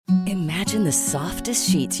Imagine the softest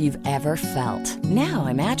sheets you've ever felt. Now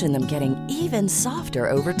imagine them getting even softer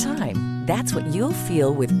over time. That's what you'll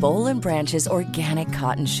feel with Boll & Branch's organic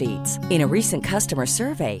cotton sheets. In a recent customer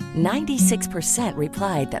survey, 96%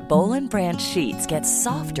 replied that Boll & Branch sheets get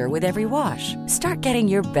softer with every wash. Start getting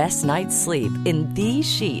your best night's sleep in these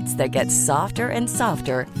sheets that get softer and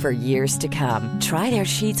softer for years to come. Try their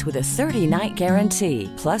sheets with a 30-night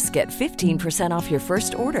guarantee. Plus, get 15% off your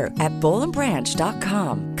first order at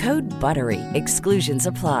bollandbranch.com. Code BUTTERY. Exclusions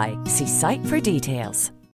apply. See site for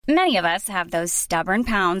details. Many of us have those stubborn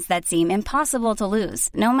pounds that seem impossible to lose,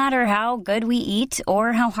 no matter how good we eat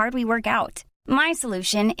or how hard we work out. My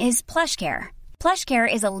solution is PlushCare.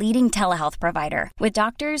 PlushCare is a leading telehealth provider with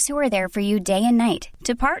doctors who are there for you day and night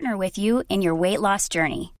to partner with you in your weight loss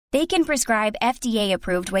journey. They can prescribe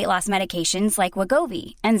FDA-approved weight loss medications like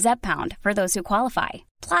Wegovy and Zepbound for those who qualify.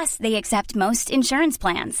 Plus, they accept most insurance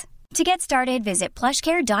plans. To get started, visit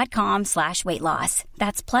plushcare.com/weightloss.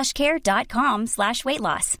 That's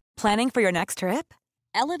plushcare.com/weightloss. Planning for your next trip?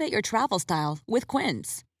 Elevate your travel style with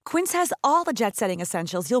Quince. Quince has all the jet-setting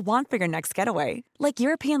essentials you'll want for your next getaway, like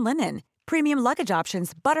European linen, premium luggage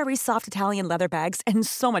options, buttery soft Italian leather bags, and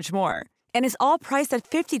so much more. And is all priced at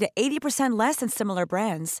 50 to 80% less than similar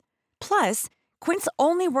brands. Plus, Quince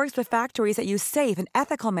only works with factories that use safe and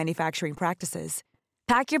ethical manufacturing practices.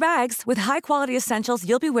 Pack your bags with high-quality essentials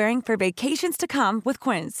you'll be wearing for vacations to come with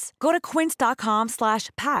Quince. Go to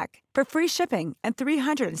quince.com/pack for free shipping and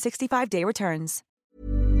 365-day returns.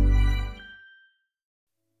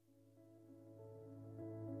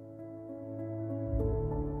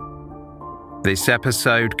 This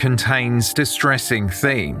episode contains distressing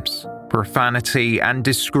themes, profanity, and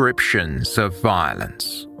descriptions of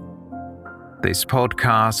violence. This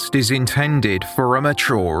podcast is intended for a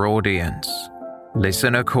mature audience.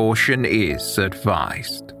 Listener caution is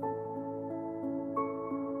advised.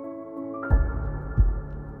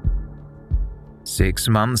 Six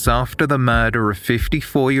months after the murder of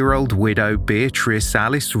 54-year-old widow Beatrice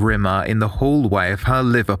Alice Rimmer in the hallway of her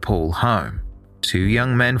Liverpool home, two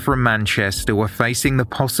young men from Manchester were facing the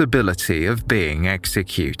possibility of being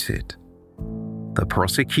executed. The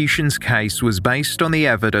prosecution's case was based on the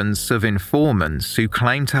evidence of informants who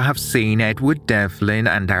claimed to have seen Edward Devlin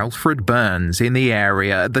and Alfred Burns in the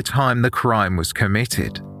area at the time the crime was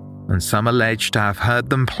committed, and some alleged to have heard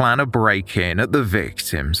them plan a break-in at the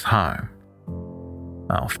victim's home.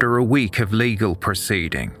 After a week of legal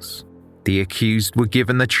proceedings, the accused were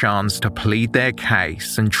given the chance to plead their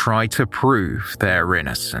case and try to prove their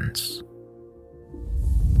innocence.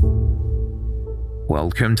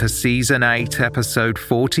 Welcome to Season 8, Episode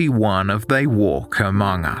 41 of They Walk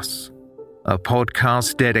Among Us, a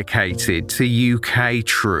podcast dedicated to UK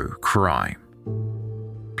true crime.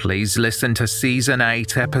 Please listen to Season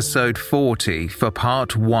 8, Episode 40 for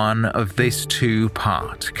Part 1 of this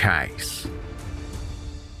two-part case.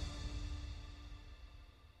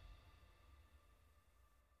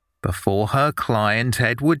 Before her client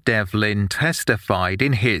Edward Devlin testified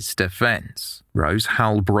in his defence, Rose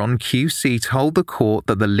Halbron QC told the court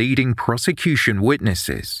that the leading prosecution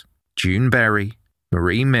witnesses, June Berry,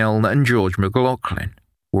 Marie Milne and George McLaughlin,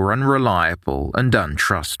 were unreliable and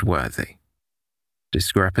untrustworthy.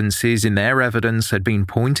 Discrepancies in their evidence had been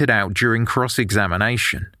pointed out during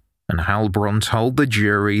cross-examination, and Halbron told the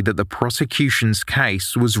jury that the prosecution's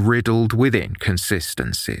case was riddled with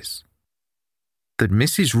inconsistencies. That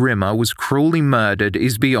Mrs. Rimmer was cruelly murdered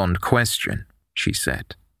is beyond question, she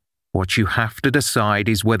said. What you have to decide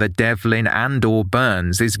is whether Devlin and/or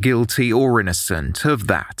Burns is guilty or innocent of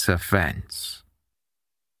that offence.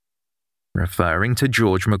 Referring to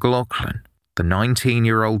George McLaughlin, the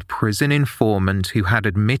 19-year-old prison informant who had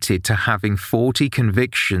admitted to having 40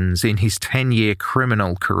 convictions in his 10-year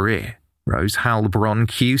criminal career, Rose Halbron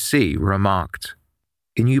QC remarked,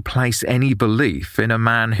 "Can you place any belief in a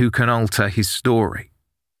man who can alter his story?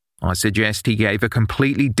 I suggest he gave a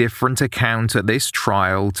completely different account at this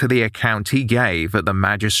trial to the account he gave at the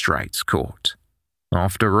magistrate's court.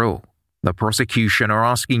 After all, the prosecution are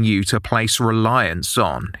asking you to place reliance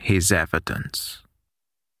on his evidence."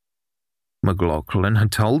 McLaughlin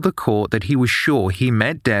had told the court that he was sure he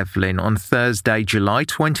met Devlin on Thursday, July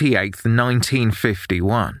 28,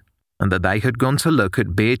 1951, and that they had gone to look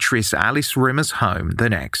at Beatrice Alice Rimmer's home the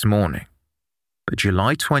next morning. But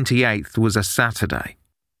July 28th was a Saturday,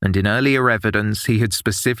 and in earlier evidence he had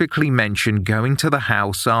specifically mentioned going to the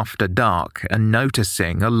house after dark and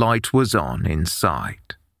noticing a light was on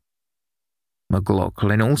inside.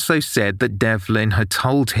 McLaughlin also said that Devlin had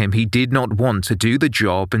told him he did not want to do the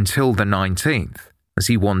job until the 19th, as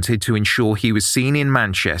he wanted to ensure he was seen in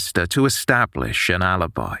Manchester to establish an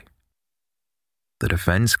alibi. The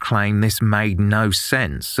defence claimed this made no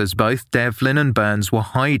sense, as both Devlin and Burns were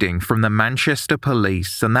hiding from the Manchester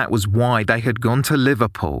police, and that was why they had gone to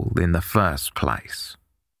Liverpool in the first place.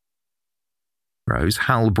 Rose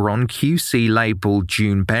Halbron QC labelled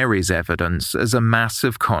June Berry's evidence as a mass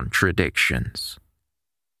of contradictions.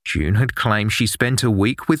 June had claimed she spent a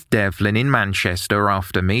week with Devlin in Manchester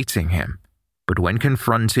after meeting him, but when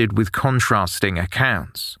confronted with contrasting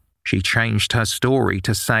accounts, she changed her story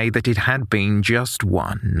to say that it had been just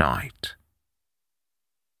one night.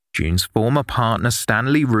 June's former partner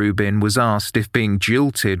Stanley Rubin was asked if being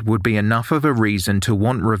jilted would be enough of a reason to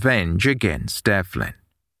want revenge against Devlin.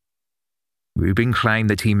 Rubin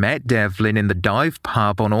claimed that he met Devlin in the Dive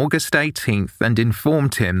pub on August 18th and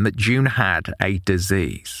informed him that June had a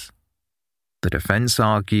disease. The defence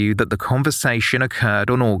argued that the conversation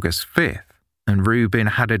occurred on August 5th, and Rubin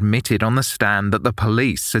had admitted on the stand that the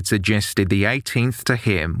police had suggested the 18th to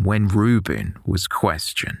him when Rubin was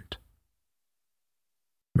questioned.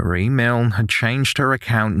 Marie Milne had changed her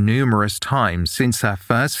account numerous times since her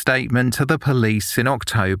first statement to the police in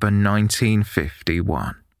October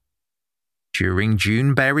 1951. During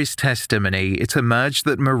June Berry's testimony, it emerged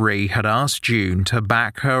that Marie had asked June to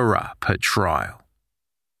back her up at trial.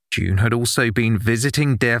 June had also been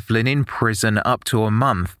visiting Devlin in prison up to a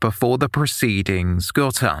month before the proceedings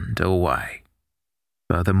got underway.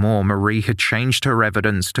 Furthermore, Marie had changed her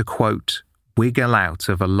evidence to, quote, wiggle out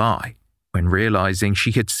of a lie, when realising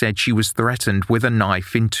she had said she was threatened with a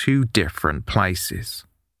knife in 2 different places.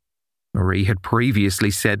 Marie had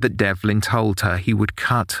previously said that Devlin told her he would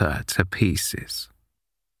cut her to pieces.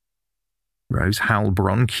 Rose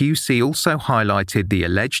Halbron QC also highlighted the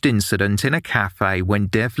alleged incident in a cafe when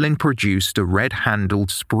Devlin produced a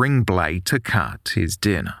red-handled spring blade to cut his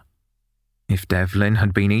dinner. If Devlin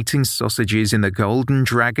had been eating sausages in the Golden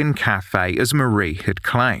Dragon Cafe as Marie had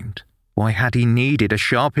claimed, why had he needed a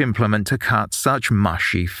sharp implement to cut such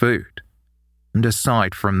mushy food? And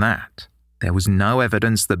aside from that, there was no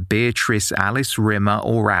evidence that Beatrice Alice Rimmer,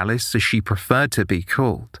 or Alice as she preferred to be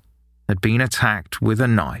called, had been attacked with a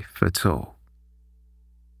knife at all.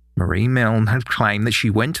 Marie Milne had claimed that she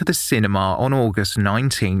went to the cinema on August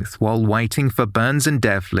 19th while waiting for Burns and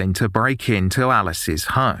Devlin to break into Alice's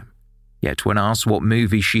home. Yet when asked what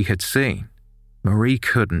movie she had seen, Marie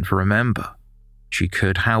couldn't remember. She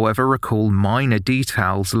could, however, recall minor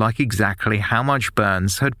details like exactly how much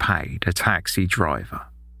Burns had paid a taxi driver.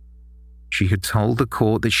 She had told the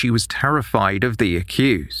court that she was terrified of the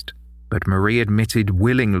accused, but Marie admitted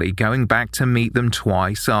willingly going back to meet them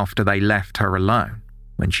twice after they left her alone,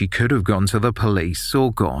 when she could have gone to the police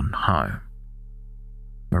or gone home.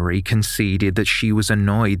 Marie conceded that she was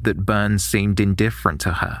annoyed that Burns seemed indifferent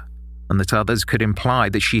to her, and that others could imply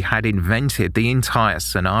that she had invented the entire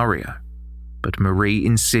scenario, but Marie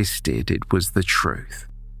insisted it was the truth.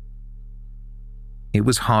 It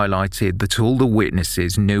was highlighted that all the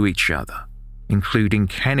witnesses knew each other, including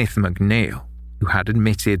Kenneth McNeil, who had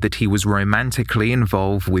admitted that he was romantically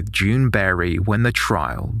involved with June Berry when the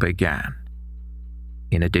trial began.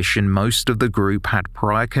 In addition, most of the group had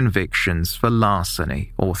prior convictions for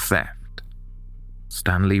larceny or theft.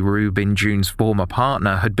 Stanley Rubin, June's former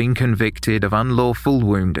partner, had been convicted of unlawful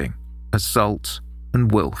wounding, assault, and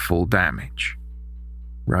willful damage.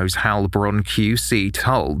 Rose Halbron QC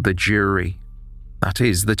told the jury, "That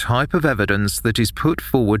is the type of evidence that is put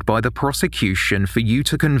forward by the prosecution for you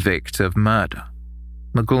to convict of murder.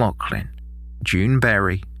 McLaughlin, June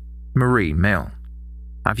Berry, Marie Milne.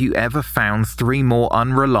 Have you ever found 3 more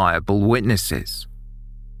unreliable witnesses?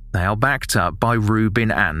 They are backed up by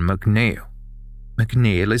Rubin and McNeil.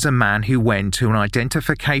 McNeil is a man who went to an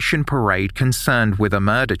identification parade concerned with a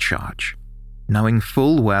murder charge, knowing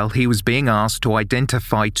full well he was being asked to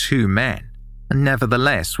identify 2 men, and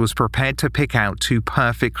nevertheless was prepared to pick out 2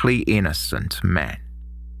 perfectly innocent men."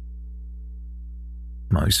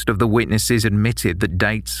 Most of the witnesses admitted that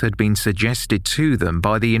dates had been suggested to them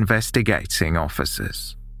by the investigating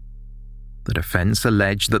officers. The defense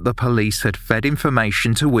alleged that the police had fed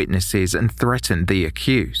information to witnesses and threatened the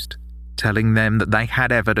accused, telling them that they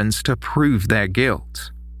had evidence to prove their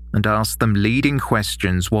guilt, and asked them leading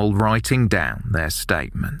questions while writing down their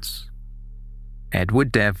statements.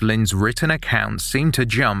 Edward Devlin's written account seemed to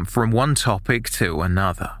jump from one topic to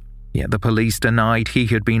another. Yet the police denied he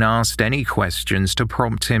had been asked any questions to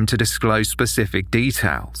prompt him to disclose specific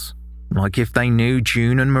details, like if they knew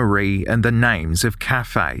June and Marie and the names of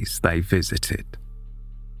cafes they visited.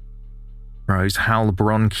 Rose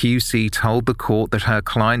Halbron QC told the court that her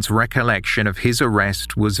client's recollection of his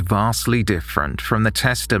arrest was vastly different from the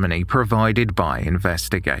testimony provided by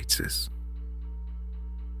investigators.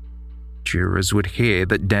 jurors would hear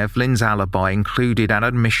that Devlin's alibi included an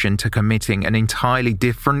admission to committing an entirely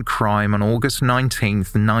different crime on August 19,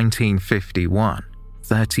 1951,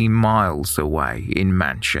 30 miles away in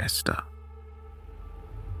Manchester.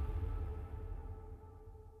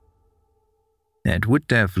 Edward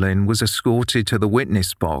Devlin was escorted to the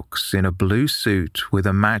witness box in a blue suit with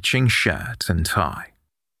a matching shirt and tie.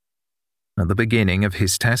 At the beginning of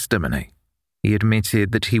his testimony, he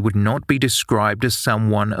admitted that he would not be described as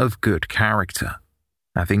someone of good character,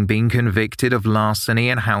 having been convicted of larceny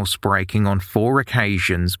and housebreaking on 4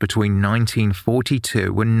 occasions between 1942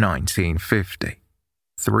 and 1950,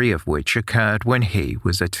 3 of which occurred when he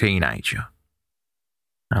was a teenager.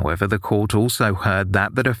 However, the court also heard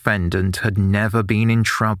that the defendant had never been in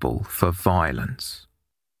trouble for violence.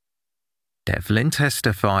 Devlin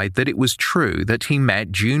testified that it was true that he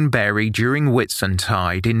met June Berry during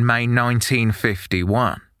Whitsuntide in May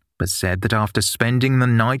 1951, but said that after spending the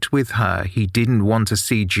night with her, he didn't want to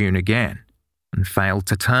see June again and failed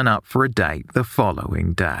to turn up for a date the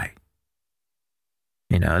following day.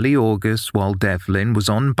 In early August, while Devlin was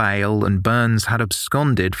on bail and Burns had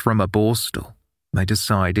absconded from a Borstal, they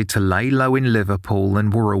decided to lay low in Liverpool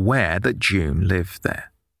and were aware that June lived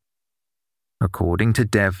there. According to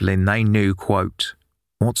Devlin, they knew, quote,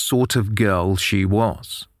 what sort of girl she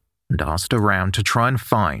was, and asked around to try and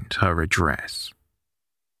find her address.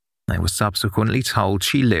 They were subsequently told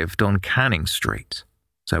she lived on Canning Street,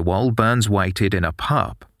 so while Burns waited in a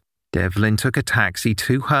pub, Devlin took a taxi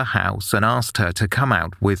to her house and asked her to come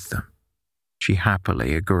out with them. She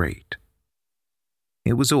happily agreed.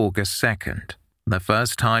 It was August 2nd, the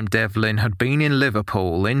first time Devlin had been in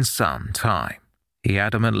Liverpool in some time. He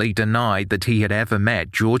adamantly denied that he had ever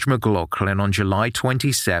met George McLaughlin on July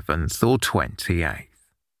 27th or 28th.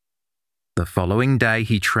 The following day,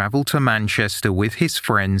 he travelled to Manchester with his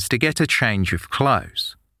friends to get a change of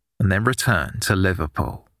clothes and then returned to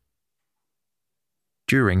Liverpool.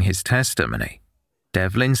 During his testimony,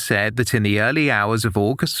 Devlin said that in the early hours of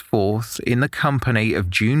August 4th, in the company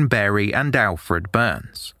of June Berry and Alfred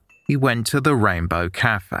Burns, he went to the Rainbow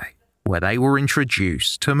Cafe, where they were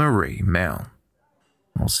introduced to Marie Milne.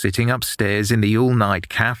 While sitting upstairs in the all-night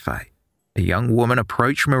cafe, a young woman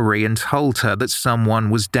approached Marie and told her that someone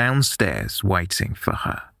was downstairs waiting for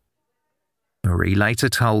her. Marie later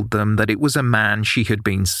told them that it was a man she had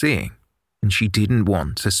been seeing, and she didn't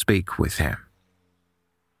want to speak with him.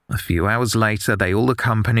 A few hours later, they all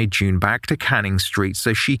accompanied June back to Canning Street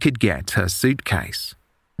so she could get her suitcase,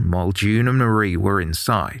 and while June and Marie were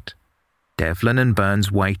inside, Devlin and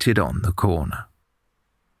Burns waited on the corner.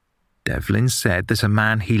 Devlin said that a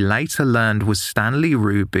man he later learned was Stanley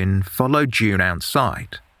Rubin followed June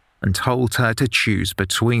outside and told her to choose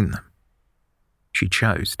between them. She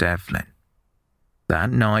chose Devlin. That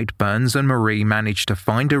night, Burns and Marie managed to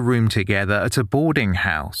find a room together at a boarding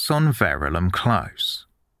house on Verulam Close.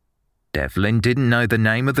 Devlin didn't know the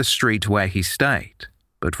name of the street where he stayed,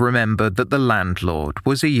 but remembered that the landlord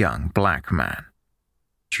was a young black man.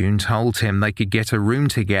 June told him they could get a room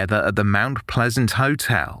together at the Mount Pleasant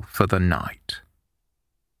Hotel for the night.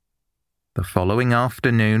 The following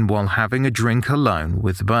afternoon, while having a drink alone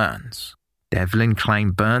with Burns, Devlin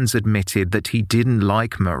claimed Burns admitted that he didn't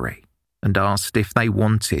like Marie and asked if they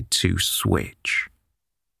wanted to switch.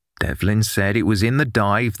 Devlin said it was in the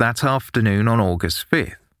dive that afternoon on August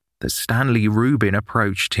 5th that Stanley Rubin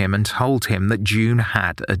approached him and told him that June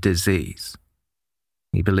had a disease.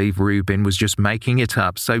 He believed Rubin was just making it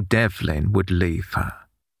up so Devlin would leave her.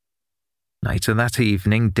 Later that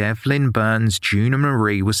evening, Devlin, Burns, June and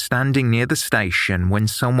Marie were standing near the station when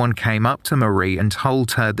someone came up to Marie and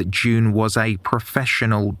told her that June was a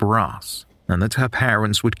professional brass and that her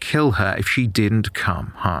parents would kill her if she didn't come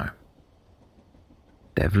home.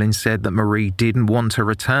 Devlin said that Marie didn't want to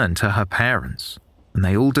return to her parents, and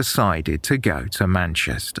they all decided to go to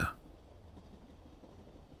Manchester.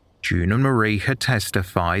 June and Marie had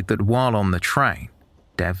testified that while on the train,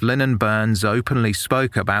 Devlin and Burns openly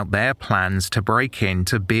spoke about their plans to break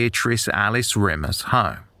into Beatrice Alice Rimmer's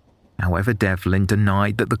home. However, Devlin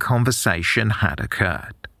denied that the conversation had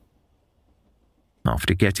occurred.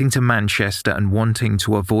 After getting to Manchester and wanting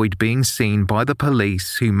to avoid being seen by the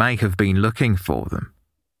police who may have been looking for them,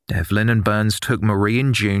 Devlin and Burns took Marie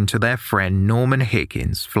and June to their friend Norman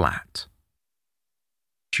Higgins' flat.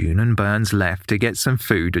 June and Burns left to get some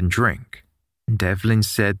food and drink, and Devlin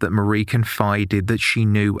said that Marie confided that she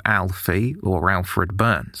knew Alfie, or Alfred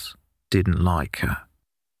Burns, didn't like her.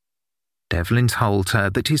 Devlin told her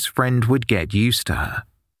that his friend would get used to her,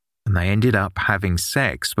 and they ended up having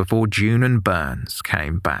sex before June and Burns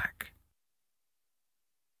came back.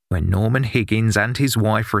 When Norman Higgins and his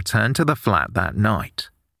wife returned to the flat that night,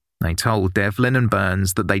 They told Devlin and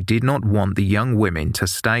Burns that they did not want the young women to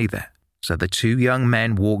stay there, so the two young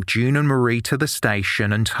men walked June and Marie to the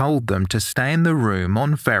station and told them to stay in the room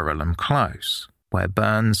on Verulam Close, where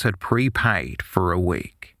Burns had prepaid for a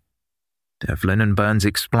week. Devlin and Burns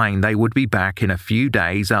explained they would be back in a few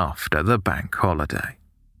days after the bank holiday.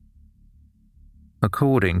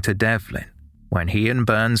 According to Devlin, when he and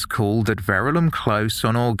Burns called at Verulam Close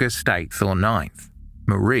on August 8th or 9th,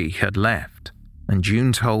 Marie had left, and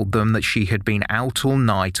June told them that she had been out all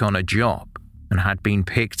night on a job and had been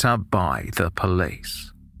picked up by the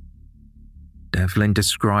police. Devlin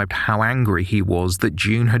described how angry he was that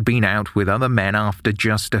June had been out with other men after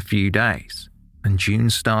just a few days, and June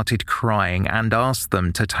started crying and asked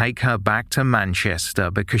them to take her back to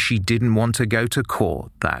Manchester because she didn't want to go to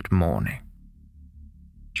court that morning.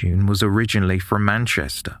 June was originally from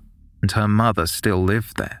Manchester, and her mother still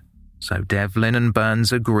lived there, so Devlin and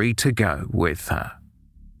Burns agreed to go with her.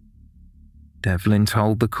 Devlin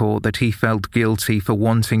told the court that he felt guilty for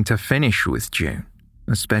wanting to finish with June,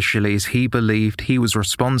 especially as he believed he was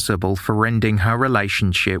responsible for ending her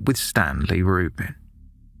relationship with Stanley Rubin.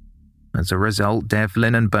 As a result,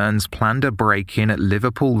 Devlin and Burns planned a break-in at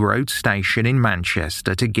Liverpool Road Station in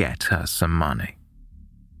Manchester to get her some money.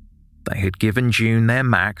 They had given June their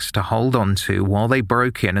Macs to hold on to while they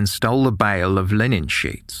broke in and stole a bale of linen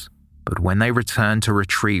sheets, but when they returned to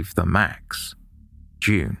retrieve the Macs,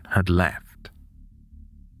 June had left.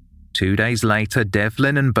 2 days later,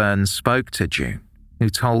 Devlin and Burns spoke to June, who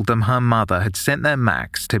told them her mother had sent their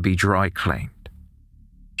Macs to be dry cleaned.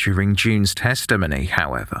 During June's testimony,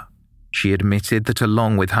 however, she admitted that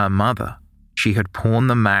along with her mother, she had pawned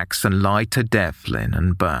the Macs and lied to Devlin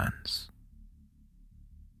and Burns.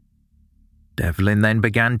 Devlin then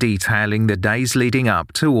began detailing the days leading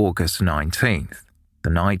up to August 19th, the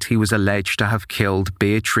night he was alleged to have killed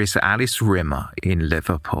Beatrice Alice Rimmer in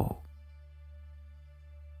Liverpool.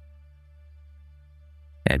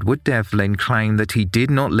 Edward Devlin claimed that he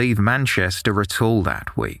did not leave Manchester at all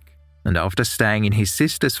that week, and after staying in his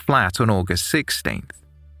sister's flat on August 16th,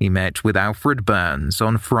 he met with Alfred Burns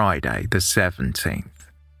on Friday the 17th.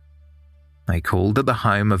 They called at the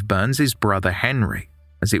home of Burns's brother Henry,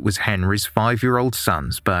 as it was Henry's 5-year-old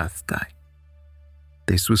son's birthday.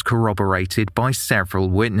 This was corroborated by several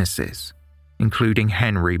witnesses, including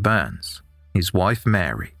Henry Burns, his wife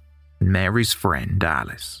Mary, and Mary's friend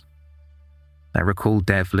Alice. They recalled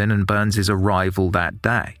Devlin and Burns's arrival that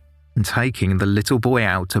day and taking the little boy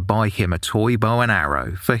out to buy him a toy bow and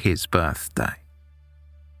arrow for his birthday.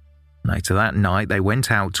 Later that night, they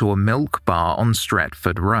went out to a milk bar on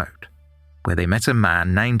Stretford Road, where they met a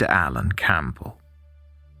man named Alan Campbell.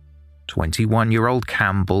 21-year-old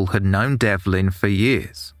Campbell had known Devlin for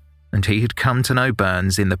years, and he had come to know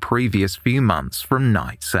Burns in the previous few months from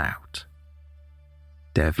nights out.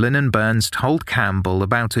 Devlin and Burns told Campbell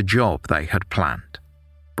about a job they had planned,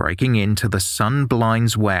 breaking into the Sun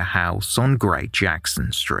Blinds warehouse on Great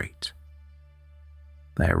Jackson Street.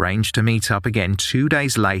 They arranged to meet up again 2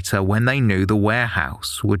 days later when they knew the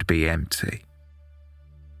warehouse would be empty.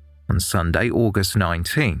 On Sunday, August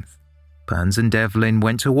 19th, Burns and Devlin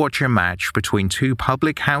went to watch a match between two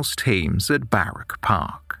public house teams at Barrack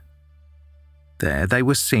Park. There they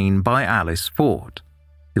were seen by Alice Ford,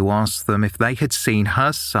 who asked them if they had seen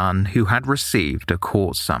her son who had received a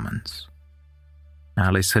court summons.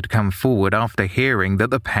 Alice had come forward after hearing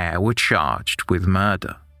that the pair were charged with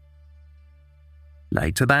murder.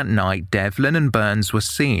 Later that night, Devlin and Burns were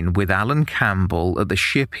seen with Alan Campbell at the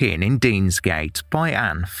Ship Inn in Deansgate by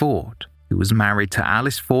Anne Ford, who was married to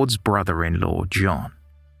Alice Ford's brother-in-law, John.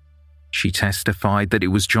 She testified that it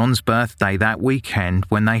was John's birthday that weekend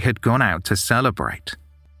when they had gone out to celebrate,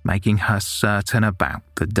 making her certain about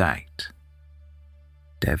the date.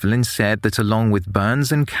 Devlin said that along with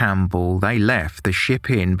Burns and Campbell, they left the Ship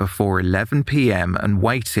Inn before 11 p.m. and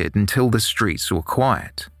waited until the streets were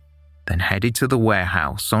quiet, then headed to the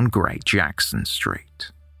warehouse on Great Jackson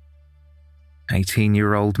Street.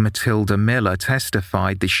 18-year-old Matilda Miller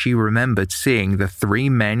testified that she remembered seeing the three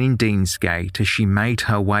men in Deansgate as she made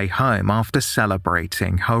her way home after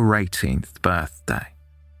celebrating her 18th birthday.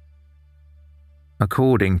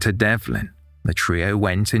 According to Devlin, the trio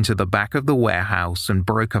went into the back of the warehouse and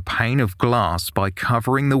broke a pane of glass by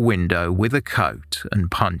covering the window with a coat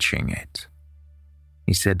and punching it.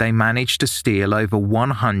 He said they managed to steal over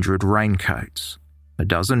 100 raincoats, a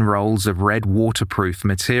dozen rolls of red waterproof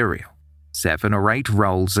material, 7 or 8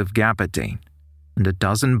 rolls of gabardine, and a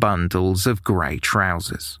dozen bundles of grey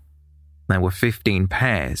trousers. There were 15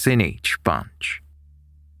 pairs in each bunch.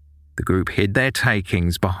 The group hid their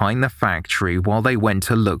takings behind the factory while they went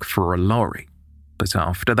to look for a lorry, but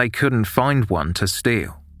after they couldn't find one to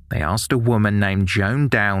steal, They asked a woman named Joan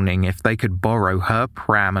Downing if they could borrow her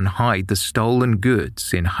pram and hide the stolen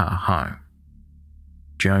goods in her home.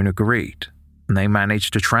 Joan agreed, and they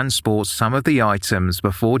managed to transport some of the items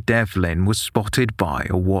before Devlin was spotted by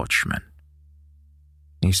a watchman.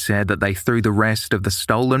 He said that they threw the rest of the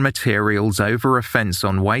stolen materials over a fence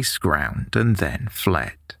on waste ground and then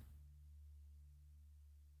fled.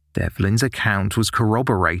 Devlin's account was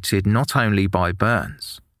corroborated not only by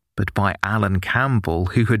Burns, but by Alan Campbell,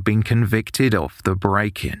 who had been convicted of the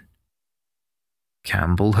break-in.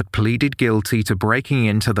 Campbell had pleaded guilty to breaking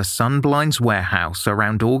into the Sunblinds warehouse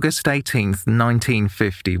around August 18,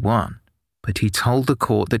 1951, but he told the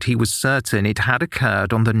court that he was certain it had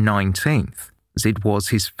occurred on the 19th, as it was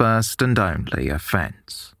his first and only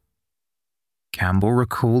offence. Campbell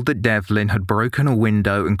recalled that Devlin had broken a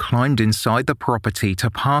window and climbed inside the property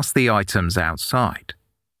to pass the items outside,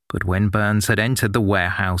 but when Burns had entered the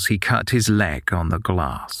warehouse, he cut his leg on the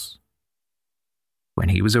glass. When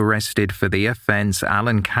he was arrested for the offence,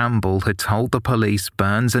 Alan Campbell had told the police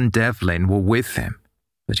Burns and Devlin were with him,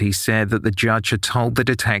 but he said that the judge had told the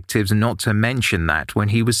detectives not to mention that when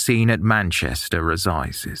he was seen at Manchester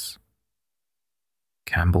Assizes.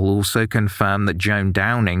 Campbell also confirmed that Joan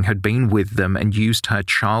Downing had been with them and used her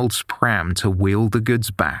child's pram to wheel the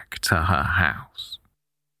goods back to her house.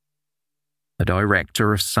 The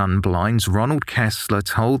director of Sunblinds, Ronald Kessler,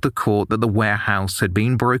 told the court that the warehouse had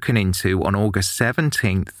been broken into on August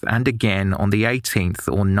 17th and again on the 18th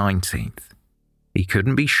or 19th. He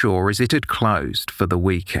couldn't be sure as it had closed for the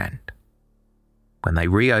weekend. When they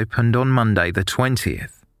reopened on Monday the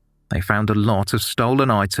 20th, they found a lot of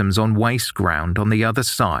stolen items on waste ground on the other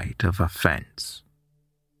side of a fence.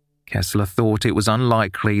 Kessler thought it was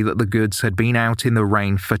unlikely that the goods had been out in the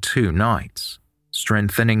rain for 2 nights,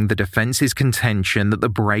 strengthening the defence's contention that the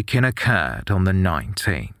break-in occurred on the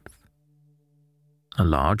 19th. A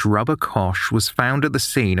large rubber cosh was found at the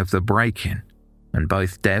scene of the break-in, and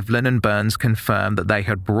both Devlin and Burns confirmed that they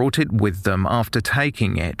had brought it with them after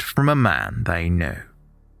taking it from a man they knew.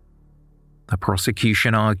 The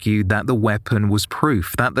prosecution argued that the weapon was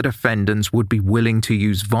proof that the defendants would be willing to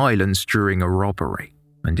use violence during a robbery,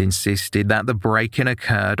 and insisted that the break-in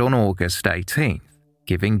occurred on August 18th,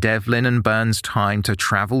 giving Devlin and Burns time to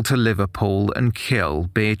travel to Liverpool and kill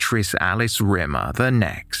Beatrice Alice Rimmer the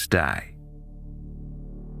next day.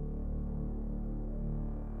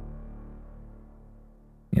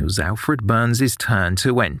 It was Alfred Burns' turn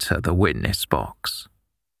to enter the witness box.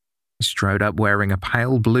 He strode up wearing a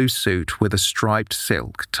pale blue suit with a striped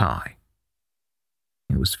silk tie.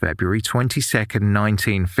 It was February 22nd,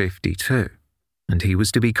 1952, and he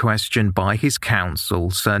was to be questioned by his counsel,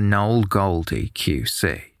 Sir Noel Goldie,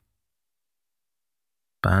 QC.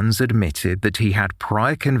 Burns admitted that he had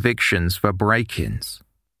prior convictions for break-ins,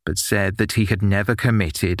 but said that he had never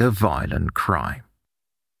committed a violent crime.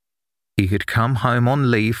 He had come home on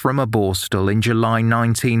leave from a Borstal in July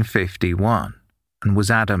 1951, and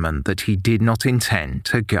was adamant that he did not intend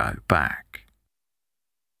to go back.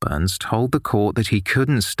 Burns told the court that he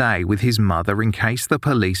couldn't stay with his mother in case the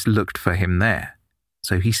police looked for him there,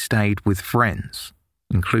 so he stayed with friends,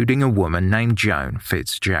 including a woman named Joan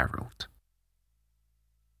Fitzgerald.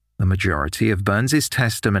 The majority of Burns'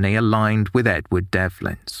 testimony aligned with Edward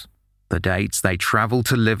Devlin's, the dates they travelled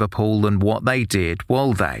to Liverpool and what they did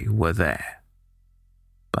while they were there.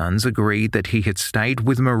 Burns agreed that he had stayed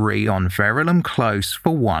with Marie on Verulam Close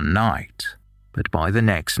for 1 night, but by the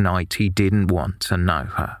next night he didn't want to know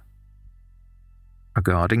her.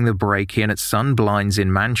 Regarding the break-in at Sunblinds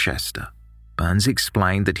in Manchester, Burns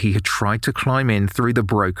explained that he had tried to climb in through the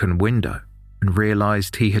broken window and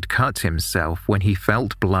realised he had cut himself when he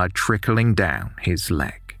felt blood trickling down his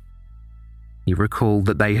leg. He recalled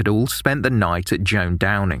that they had all spent the night at Joan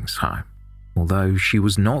Downing's home, although she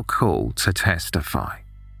was not called to testify.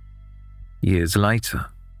 Years later,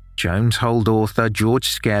 Joan told author George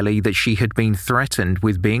Skelly that she had been threatened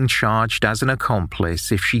with being charged as an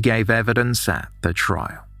accomplice if she gave evidence at the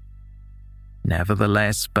trial.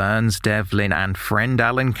 Nevertheless, Burns, Devlin and friend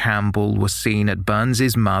Alan Campbell were seen at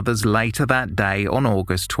Burns' mother's later that day on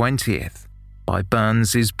August 20th by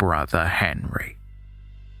Burns' brother Henry.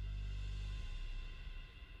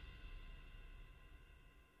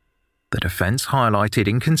 The defence highlighted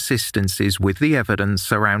inconsistencies with the evidence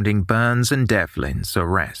surrounding Burns and Devlin's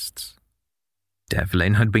arrests.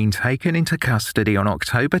 Devlin had been taken into custody on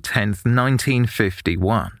October 10,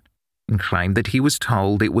 1951, and claimed that he was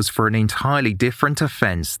told it was for an entirely different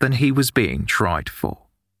offence than he was being tried for.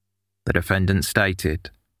 The defendant stated,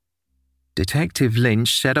 "Detective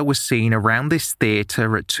Lynch said I was seen around this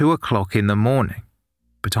theatre at 2 o'clock in the morning,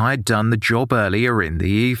 but I had done the job earlier in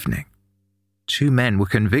the evening. 2 men were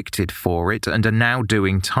convicted for it and are now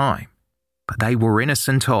doing time, but they were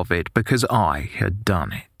innocent of it because I had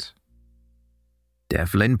done it.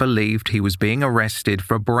 Devlin believed he was being arrested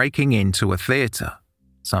for breaking into a theatre,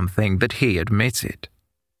 something that he admitted.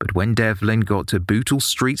 But when Devlin got to Bootle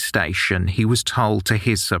Street Station, he was told to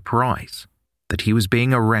his surprise that he was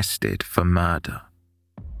being arrested for murder.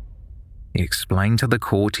 He explained to the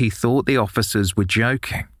court he thought the officers were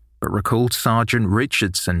joking, but recalled Sergeant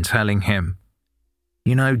Richardson telling him,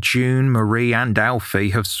 "You know, June, Marie and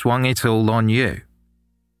Alfie have swung it all on you.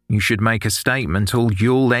 You should make a statement or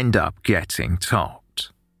you'll end up getting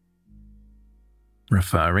topped."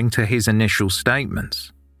 Referring to his initial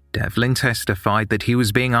statements, Devlin testified that he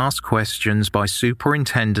was being asked questions by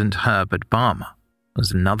Superintendent Herbert Balmer,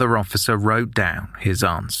 as another officer wrote down his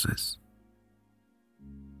answers.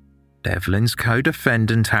 Devlin's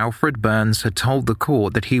co-defendant Alfred Burns had told the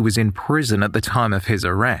court that he was in prison at the time of his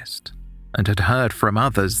arrest and had heard from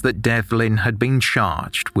others that Devlin had been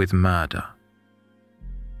charged with murder.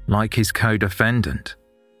 Like his co-defendant,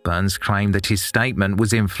 Burns claimed that his statement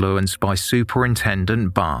was influenced by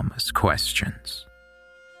Superintendent Balmer's questions.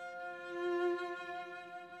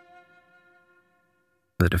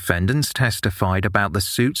 The defendants testified about the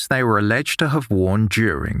suits they were alleged to have worn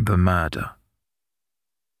during the murder.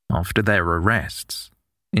 After their arrests,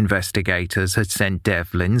 investigators had sent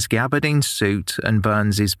Devlin's gabardine suit and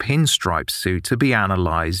Burns's pinstripe suit to be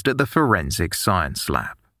analysed at the forensic science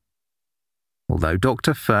lab. Although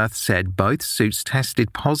Dr. Firth said both suits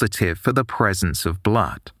tested positive for the presence of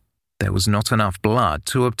blood, there was not enough blood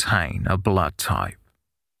to obtain a blood type.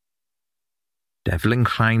 Devlin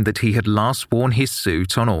claimed that he had last worn his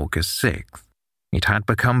suit on August 6th. It had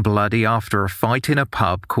become bloody after a fight in a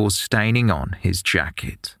pub caused staining on his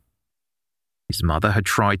jacket. His mother had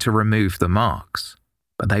tried to remove the marks,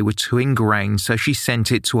 but they were too ingrained, so she sent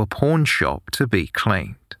it to a pawn shop to be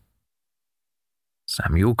cleaned.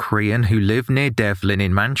 Samuel Crean, who lived near Devlin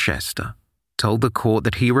in Manchester, told the court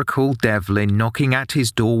that he recalled Devlin knocking at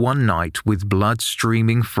his door one night with blood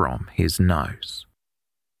streaming from his nose.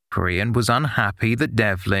 Crean was unhappy that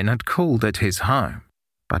Devlin had called at his home,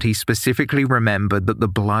 but he specifically remembered that the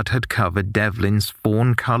blood had covered Devlin's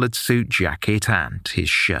fawn-coloured suit jacket and his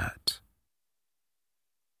shirt.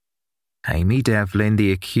 Amy Devlin,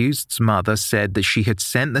 the accused's mother, said that she had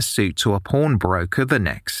sent the suit to a pawnbroker the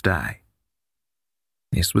next day.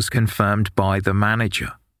 This was confirmed by the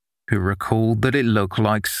manager, who recalled that it looked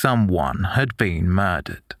like someone had been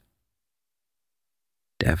murdered.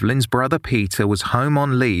 Devlin's brother Peter was home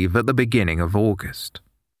on leave at the beginning of August.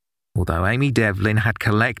 Although Amy Devlin had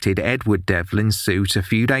collected Edward Devlin's suit a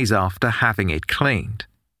few days after having it cleaned,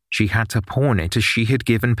 she had to pawn it as she had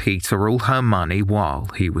given Peter all her money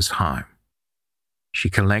while he was home. She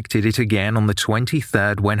collected it again on the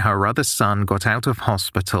 23rd when her other son got out of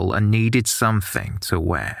hospital and needed something to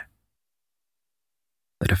wear.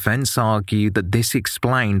 The defense argued that this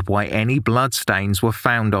explained why any bloodstains were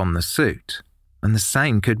found on the suit, and the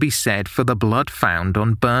same could be said for the blood found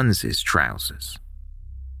on Burns's trousers.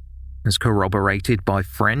 As corroborated by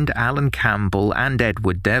friend Alan Campbell and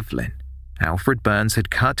Edward Devlin, Alfred Burns had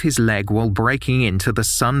cut his leg while breaking into the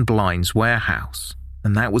Sun Blinds warehouse,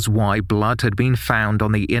 and that was why blood had been found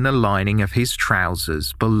on the inner lining of his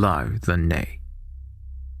trousers below the knee.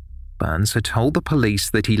 Burns had told the police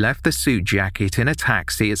that he left the suit jacket in a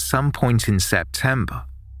taxi at some point in September,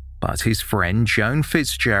 but his friend Joan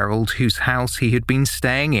Fitzgerald, whose house he had been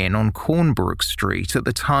staying in on Cornbrook Street at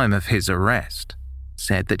the time of his arrest,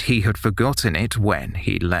 said that he had forgotten it when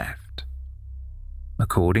he left.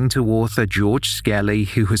 According to author George Skelly,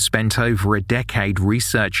 who has spent over a decade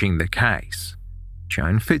researching the case,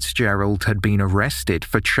 Joan Fitzgerald had been arrested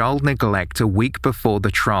for child neglect a week before the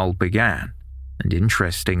trial began, and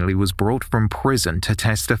interestingly was brought from prison to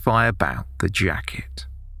testify about the jacket.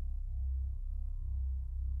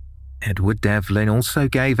 Edward Devlin also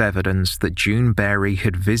gave evidence that June Berry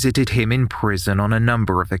had visited him in prison on a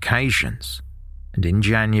number of occasions, and in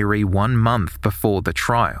January, 1 month before the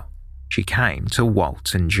trial, she came to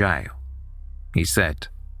Walton Jail. He said,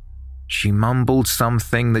 "She mumbled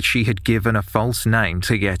something that she had given a false name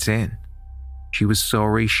to get in. She was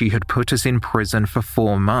sorry she had put us in prison for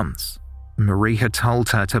 4 months. Marie had told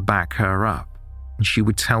her to back her up, and she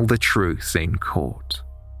would tell the truth in court."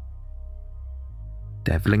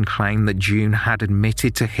 Devlin claimed that June had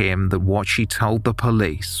admitted to him that what she told the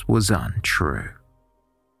police was untrue.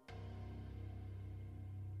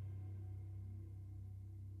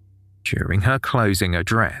 During her closing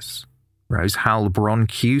address, Rose Halbron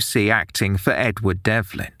QC, acting for Edward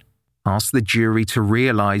Devlin, asked the jury to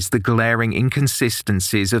realise the glaring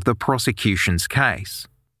inconsistencies of the prosecution's case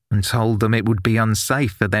and told them it would be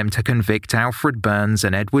unsafe for them to convict Alfred Burns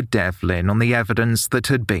and Edward Devlin on the evidence that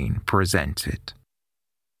had been presented.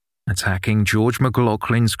 Attacking George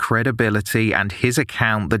McLaughlin's credibility and his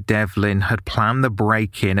account that Devlin had planned the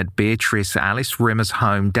break-in at Beatrice Alice Rimmer's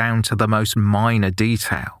home down to the most minor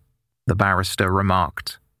detail, the barrister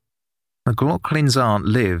remarked, "McLaughlin's aunt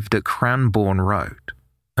lived at Cranbourne Road,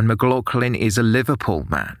 and McLaughlin is a Liverpool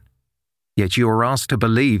man. Yet you are asked to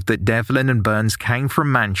believe that Devlin and Burns came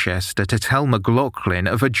from Manchester to tell McLaughlin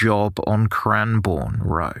of a job on Cranbourne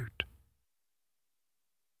Road."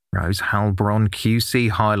 Rose Halbron QC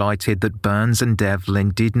highlighted that Burns and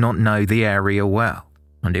Devlin did not know the area well,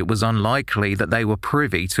 and it was unlikely that they were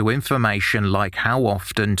privy to information like how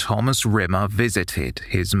often Thomas Rimmer visited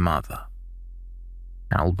his mother.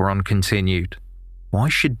 Halbron continued, "Why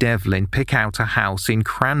should Devlin pick out a house in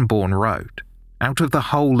Cranbourne Road, out of the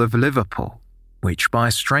whole of Liverpool, which by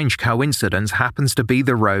a strange coincidence happens to be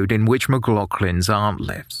the road in which McLaughlin's aunt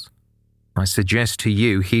lives? I suggest to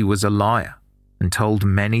you he was a liar and told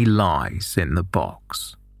many lies in the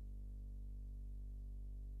box."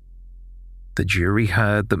 The jury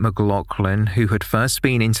heard that McLaughlin, who had first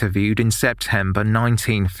been interviewed in September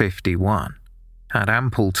 1951, had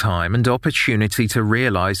ample time and opportunity to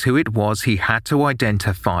realise who it was he had to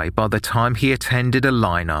identify by the time he attended a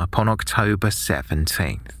lineup on October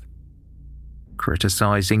 17th.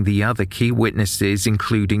 Criticising the other key witnesses,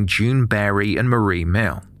 including June Berry and Marie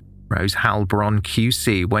Milne, Rose Halbron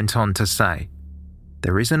QC went on to say,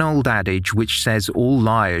 "There is an old adage which says all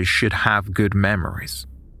liars should have good memories.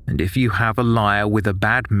 And if you have a liar with a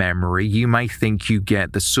bad memory, you may think you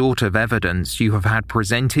get the sort of evidence you have had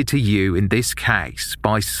presented to you in this case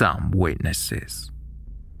by some witnesses."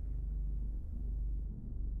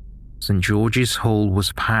 St George's Hall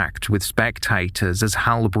was packed with spectators as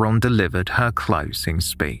Halbron delivered her closing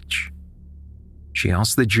speech. She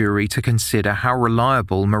asked the jury to consider how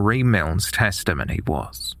reliable Marie Milne's testimony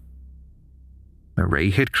was.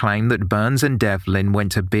 Marie had claimed that Burns and Devlin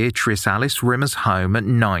went to Beatrice Alice Rimmer's home at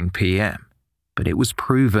 9 p.m, but it was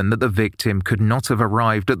proven that the victim could not have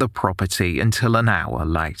arrived at the property until an hour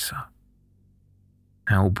later.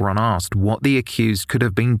 Halbron asked what the accused could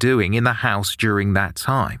have been doing in the house during that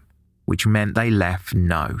time, which meant they left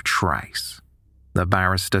no trace. The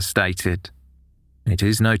barrister stated, "It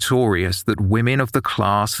is notorious that women of the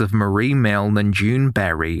class of Marie Milne and June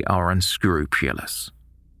Berry are unscrupulous.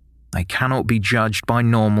 They cannot be judged by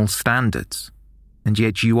normal standards, and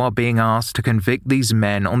yet you are being asked to convict these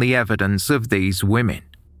men on the evidence of these women.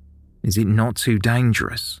 Is it not too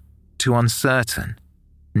dangerous, too uncertain,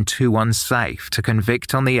 and too unsafe to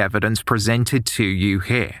convict on the evidence presented to you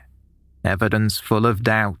here? Evidence full of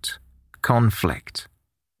doubt, conflict,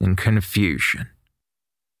 and confusion."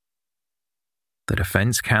 The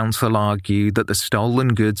defense counsel argued that the stolen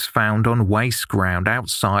goods found on waste ground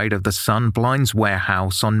outside of the Sunblinds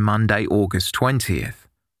warehouse on Monday, August 20th,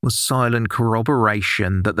 was silent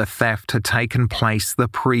corroboration that the theft had taken place the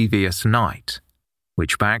previous night,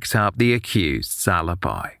 which backed up the accused's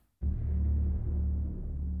alibi.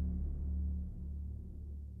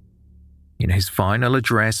 In his final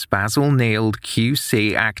address, Basil Neild,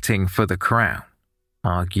 QC acting for the Crown,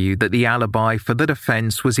 argued that the alibi for the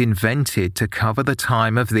defence was invented to cover the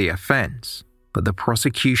time of the offence, but the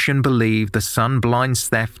prosecution believed the Sunblinds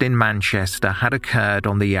theft in Manchester had occurred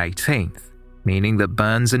on the 18th, meaning that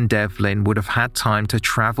Burns and Devlin would have had time to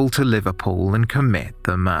travel to Liverpool and commit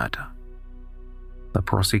the murder. The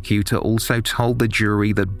prosecutor also told the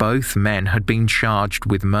jury that both men had been charged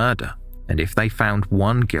with murder, and if they found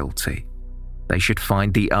one guilty, they should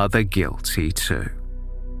find the other guilty too.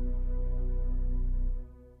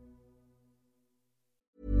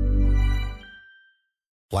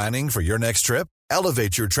 Planning for your next trip?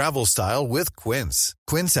 Elevate your travel style with Quince.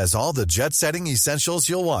 Quince has all the jet-setting essentials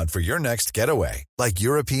you'll want for your next getaway, like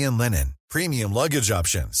European linen, premium luggage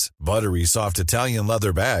options, buttery soft Italian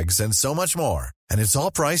leather bags, and so much more. And it's all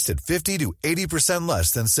priced at 50 to 80%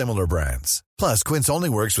 less than similar brands. Plus, Quince only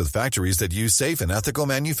works with factories that use safe and ethical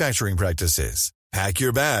manufacturing practices. Pack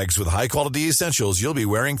your bags with high-quality essentials you'll be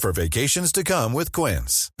wearing for vacations to come with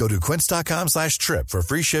Quince. Go to quince.com/trip for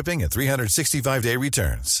free shipping and 365-day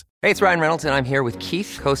returns. Hey, it's Ryan Reynolds, and I'm here with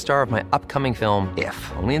Keith, co-star of my upcoming film, If,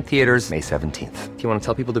 only in theaters May 17th. Do you want to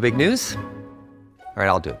tell people the big news? All right,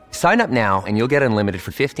 I'll do it. Sign up now and you'll get unlimited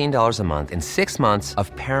for $15 a month and 6 months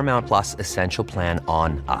of Paramount Plus Essential Plan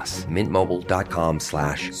on us.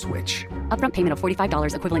 MintMobile.com/switch. Upfront payment of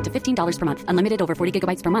 $45 equivalent to $15 per month. Unlimited over 40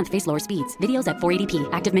 gigabytes per month. Face lower speeds. Videos at 480p.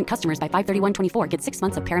 Active Mint customers by 531.24 get 6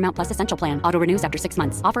 months of Paramount Plus Essential Plan. Auto renews after 6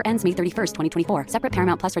 months. Offer ends May 31st, 2024. Separate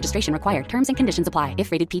Paramount Plus registration required. Terms and conditions apply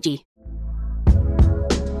if rated PG.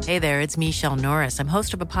 Hey there, it's Michelle Norris. I'm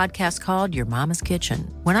host of a podcast called Your Mama's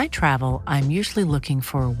Kitchen. When I travel, I'm usually looking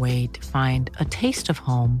for a way to find a taste of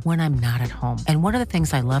home when I'm not at home. And one of the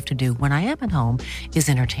things I love to do when I am at home is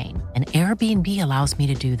entertain. And Airbnb allows me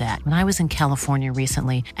to do that. When I was in California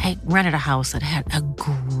recently, I rented a house that had a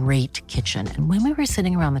great kitchen. And when we were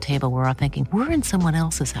sitting around the table, we were all thinking, we're in someone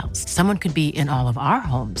else's house. Someone could be in all of our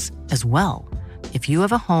homes as well. If you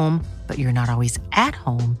have a home, but you're not always at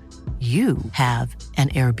home, you have an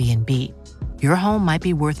Airbnb. Your home might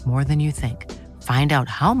be worth more than you think. Find out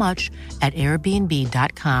how much at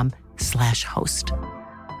airbnb.com/host.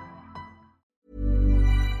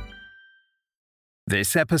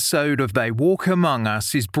 This episode of They Walk Among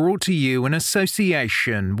Us is brought to you in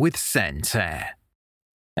association with Scent Air.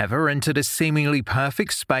 Ever entered a seemingly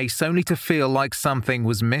perfect space only to feel like something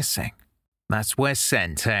was missing? That's where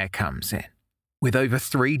Scent Air comes in. With over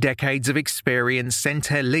 3 decades of experience,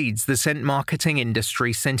 Scent Air leads the scent marketing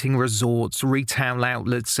industry, scenting resorts, retail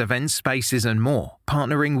outlets, event spaces and more,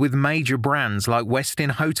 partnering with major brands like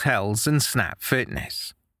Westin Hotels and Snap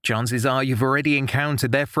Fitness. Chances are you've already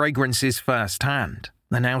encountered their fragrances firsthand,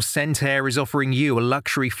 and now Scent Air is offering you a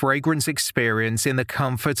luxury fragrance experience in the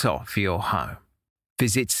comfort of your home.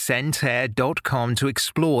 Visit scentair.com to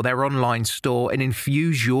explore their online store and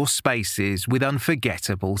infuse your spaces with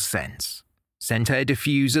unforgettable scents. Scent Air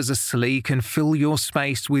diffusers are sleek and fill your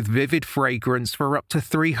space with vivid fragrance for up to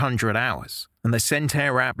 300 hours. And the Scent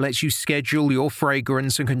Air app lets you schedule your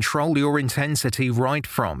fragrance and control your intensity right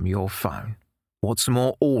from your phone. What's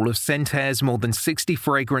more, all of Scent Air's more than 60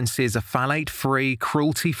 fragrances are phthalate-free,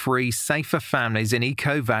 cruelty-free, safe for families and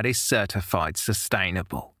EcoVadis certified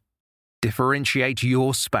sustainable. Differentiate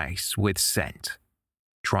your space with scent.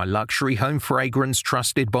 Try luxury home fragrance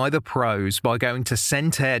trusted by the pros by going to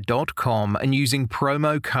scentair.com and using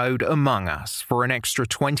promo code AMONGUS for an extra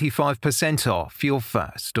 25% off your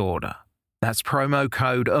first order. That's promo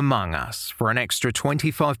code AMONGUS for an extra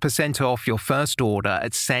 25% off your first order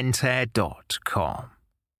at scentair.com.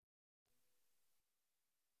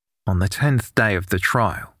 On the 10th day of the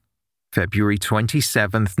trial, February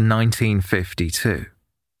 27th, 1952,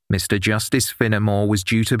 Mr. Justice Finnemore was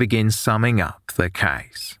due to begin summing up the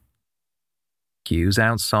case. Queues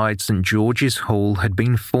outside St. George's Hall had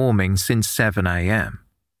been forming since 7 a.m.,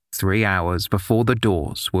 3 hours before the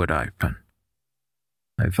doors would open.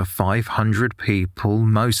 Over 500 people,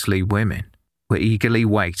 mostly women, were eagerly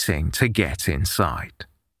waiting to get inside.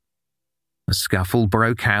 A scuffle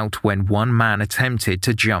broke out when one man attempted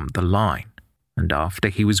to jump the line, and after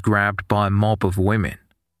he was grabbed by a mob of women,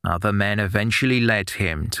 other men eventually led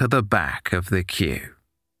him to the back of the queue.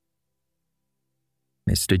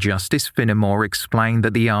 Mr. Justice Finnemore explained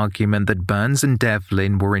that the argument that Burns and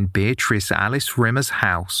Devlin were in Beatrice Alice Rimmer's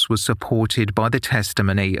house was supported by the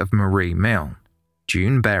testimony of Marie Milne,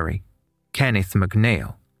 June Berry, Kenneth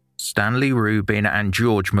McNeil, Stanley Rubin and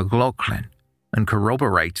George McLaughlin, and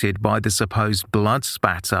corroborated by the supposed blood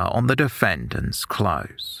spatter on the defendant's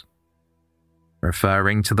clothes.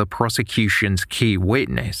 Referring to the prosecution's key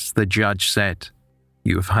witness, the judge said,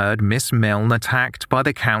 "You have heard Miss Milne attacked by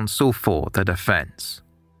the counsel for the defense.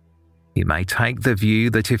 You may take the view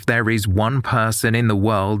that if there is one person in the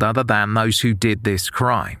world other than those who did this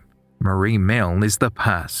crime, Marie Milne is the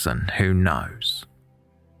person who knows."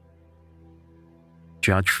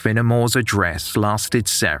 Judge Finnemore's address lasted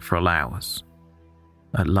several hours.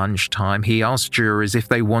 At lunchtime, he asked jurors if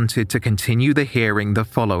they wanted to continue the hearing the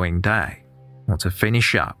following day, or to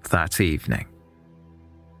finish up that evening.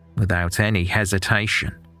 Without any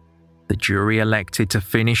hesitation, the jury elected to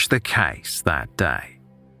finish the case that day.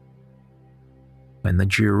 When the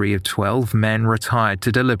jury of 12 men retired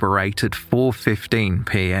to deliberate at 4:15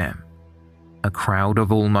 p.m., a crowd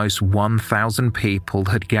of almost 1,000 people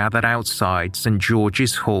had gathered outside St.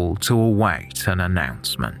 George's Hall to await an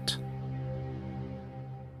announcement.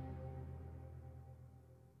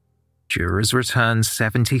 Jurors returned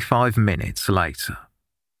 75 minutes later.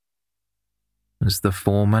 As the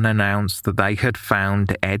foreman announced that they had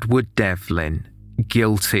found Edward Devlin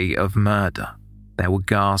guilty of murder, there were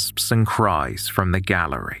gasps and cries from the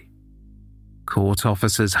gallery. Court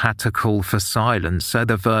officers had to call for silence so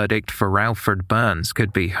the verdict for Alfred Burns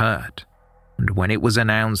could be heard, and when it was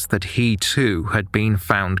announced that he too had been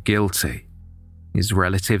found guilty, his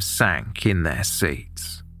relatives sank in their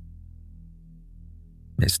seats.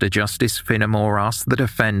 Mr. Justice Finnemore asked the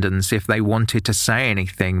defendants if they wanted to say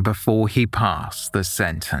anything before he passed the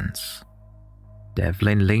sentence.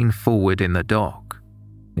 Devlin leaned forward in the dock,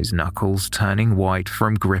 his knuckles turning white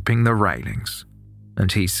from gripping the railings,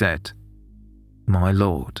 and he said, "My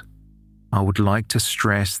lord, I would like to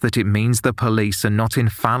stress that it means the police are not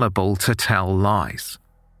infallible to tell lies.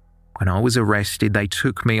 When I was arrested, they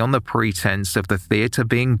took me on the pretense of the theatre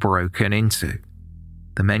being broken into.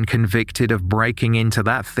 The men convicted of breaking into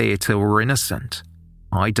that theatre were innocent.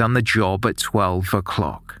 I done the job at 12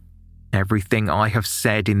 o'clock. Everything I have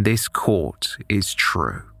said in this court is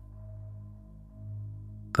true."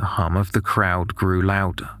 The hum of the crowd grew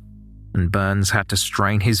louder, and Burns had to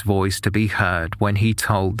strain his voice to be heard when he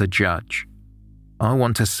told the judge, "I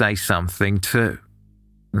want to say something too.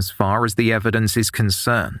 As far as the evidence is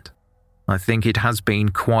concerned, I think it has been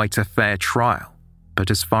quite a fair trial, but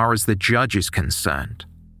as far as the judge is concerned,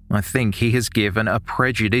 I think he has given a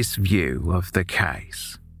prejudiced view of the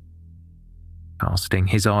case." Casting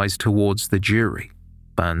his eyes towards the jury,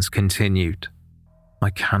 Burns continued,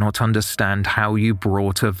 "I cannot understand how you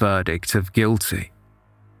brought a verdict of guilty.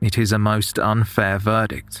 It is a most unfair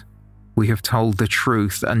verdict. We have told the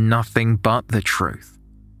truth and nothing but the truth,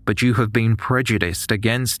 but you have been prejudiced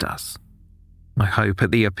against us. I hope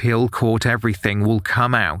at the appeal court everything will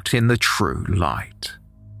come out in the true light."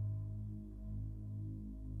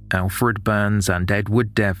 Alfred Burns and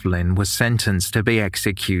Edward Devlin were sentenced to be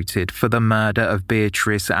executed for the murder of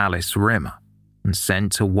Beatrice Alice Rimmer and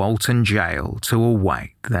sent to Walton Jail to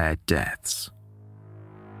await their deaths.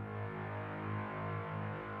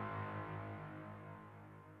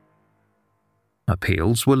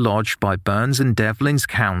 Appeals were lodged by Burns and Devlin's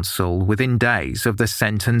counsel within days of the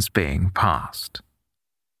sentence being passed.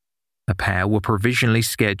 The pair were provisionally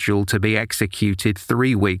scheduled to be executed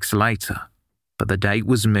 3 weeks later, but the date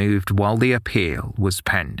was moved while the appeal was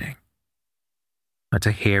pending. At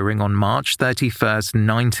a hearing on March 31st,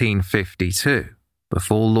 1952,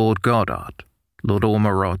 before Lord Goddard, Lord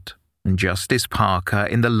Ormerod, and Justice Parker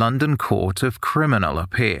in the London Court of Criminal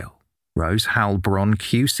Appeal, Rose Halbron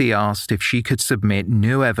QC asked if she could submit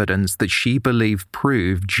new evidence that she believed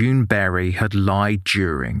proved June Berry had lied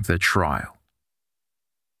during the trial.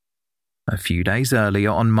 A few days earlier,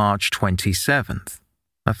 on March 27th,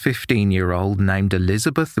 a 15-year-old named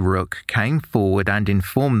Elizabeth Rook came forward and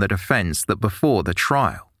informed the defence that before the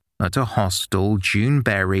trial, at a hostel, June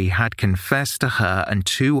Berry had confessed to her and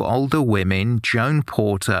 2 older women, Joan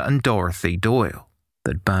Porter and Dorothy Doyle,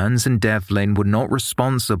 that Burns and Devlin were not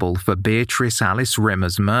responsible for Beatrice Alice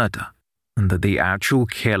Rimmer's murder, and that the actual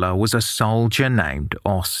killer was a soldier named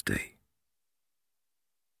Osti.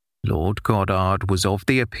 Lord Goddard was of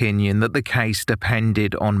the opinion that the case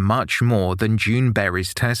depended on much more than June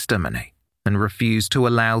Berry's testimony, and refused to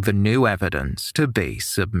allow the new evidence to be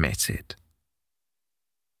submitted.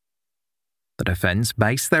 The defence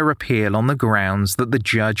based their appeal on the grounds that the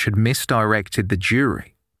judge had misdirected the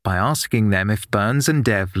jury by asking them if Burns and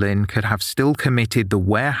Devlin could have still committed the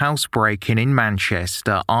warehouse break-in in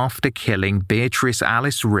Manchester after killing Beatrice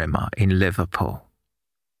Alice Rimmer in Liverpool.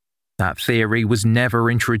 That theory was never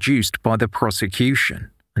introduced by the prosecution,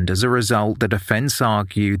 and as a result the defence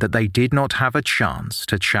argued that they did not have a chance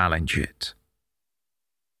to challenge it.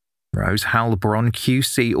 Rose Halbron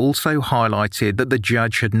QC also highlighted that the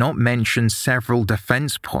judge had not mentioned several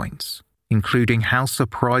defence points, including how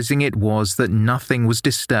surprising it was that nothing was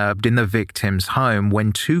disturbed in the victim's home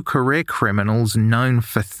when 2 career criminals known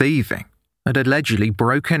for thieving had allegedly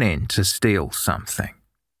broken in to steal something.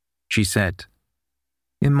 She said,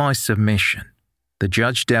 "In my submission, the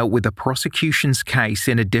judge dealt with the prosecution's case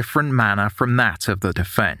in a different manner from that of the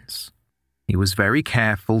defence. He was very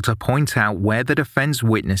careful to point out where the defence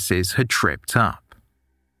witnesses had tripped up.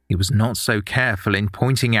 He was not so careful in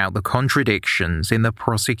pointing out the contradictions in the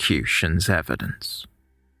prosecution's evidence."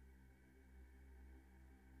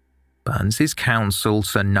 Burns's counsel,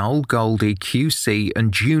 Sir Noel Goldie QC,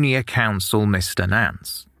 and junior counsel Mr.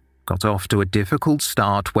 Nance got off to a difficult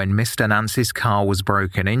start when Mr. Nance's car was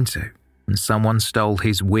broken into and someone stole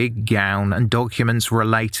his wig, gown, and documents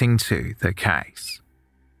relating to the case.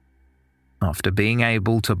 After being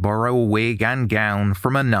able to borrow a wig and gown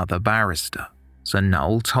from another barrister, Sir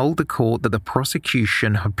Noel told the court that the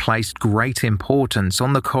prosecution had placed great importance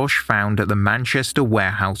on the cash found at the Manchester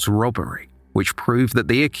warehouse robbery, which proved that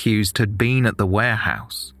the accused had been at the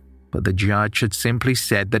warehouse, but the judge had simply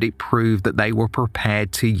said that it proved that they were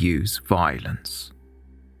prepared to use violence.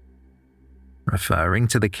 Referring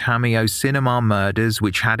to the Cameo Cinema murders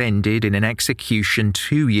which had ended in an execution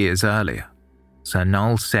 2 years earlier, Sir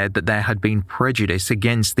Noel said that there had been prejudice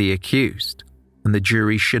against the accused, and the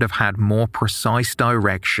jury should have had more precise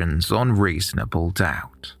directions on reasonable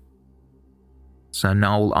doubt. Sir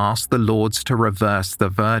Noel asked the Lords to reverse the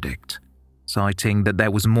verdict, citing that there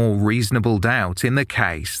was more reasonable doubt in the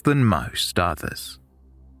case than most others.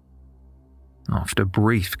 After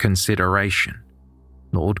brief consideration,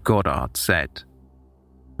 Lord Goddard said,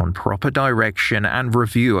 "On proper direction and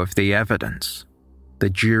review of the evidence, the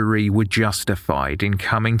jury were justified in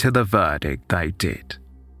coming to the verdict they did.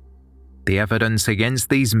 The evidence against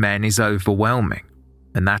these men is overwhelming,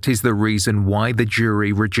 and that is the reason why the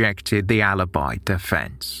jury rejected the alibi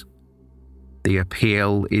defense. The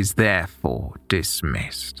appeal is therefore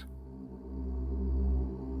dismissed.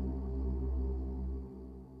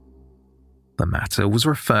 The matter was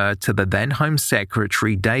referred to the then Home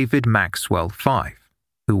Secretary David Maxwell Fyfe,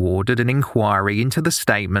 who ordered an inquiry into the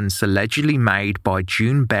statements allegedly made by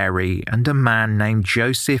June Berry and a man named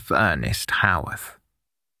Joseph Ernest Howarth.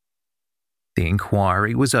 The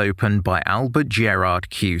inquiry was opened by Albert Gerard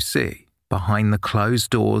QC behind the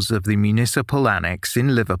closed doors of the Municipal Annex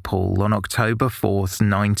in Liverpool on October 4,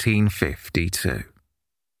 1952.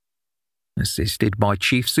 Assisted by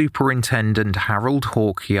Chief Superintendent Harold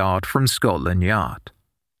Hawkyard from Scotland Yard,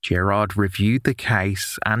 Gerard reviewed the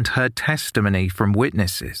case and heard testimony from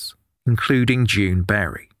witnesses, including June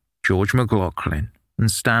Berry, George McLaughlin, and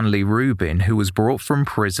Stanley Rubin, who was brought from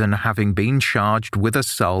prison having been charged with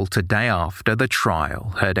assault a day after the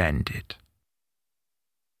trial had ended.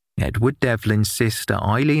 Edward Devlin's sister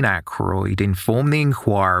Eileen Ackroyd informed the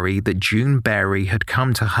inquiry that June Berry had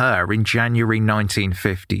come to her in January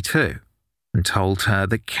 1952 and told her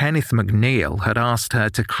that Kenneth McNeil had asked her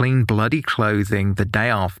to clean bloody clothing the day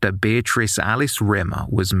after Beatrice Alice Rimmer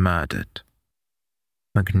was murdered.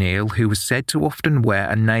 McNeil, who was said to often wear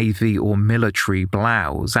a navy or military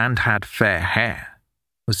blouse and had fair hair,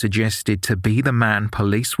 was suggested to be the man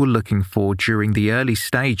police were looking for during the early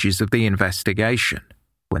stages of the investigation,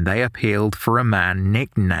 when they appealed for a man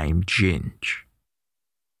nicknamed Ginge.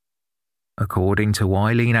 According to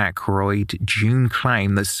Eileen Ackroyd, June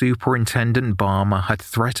claimed that Superintendent Balmer had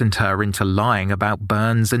threatened her into lying about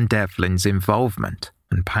Burns and Devlin's involvement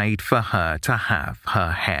and paid for her to have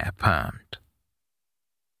her hair permed.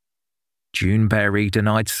 June Berry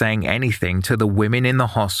denied saying anything to the women in the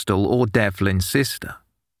hostel or Devlin's sister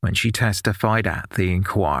when she testified at the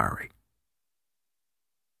inquiry.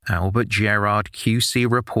 Albert Gerard QC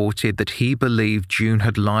reported that he believed June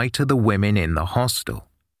had lied to the women in the hostel,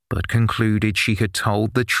 but concluded she had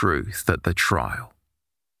told the truth at the trial.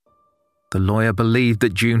 The lawyer believed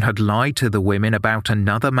that June had lied to the women about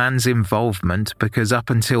another man's involvement because up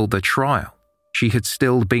until the trial, she had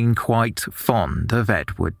still been quite fond of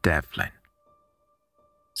Edward Devlin.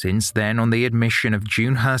 Since then, on the admission of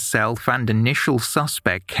June herself and initial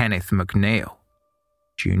suspect Kenneth McNeil,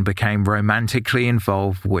 June became romantically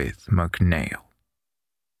involved with McNeil.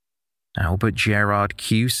 Albert Gerard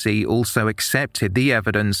QC also accepted the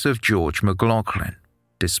evidence of George McLaughlin,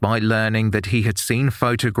 despite learning that he had seen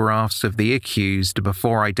photographs of the accused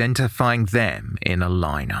before identifying them in a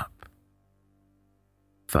lineup.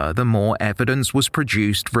 Furthermore, evidence was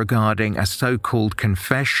produced regarding a so-called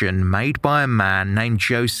confession made by a man named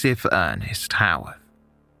Joseph Ernest Howarth.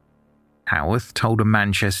 Howarth told a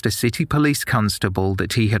Manchester City Police constable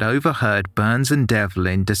that he had overheard Burns and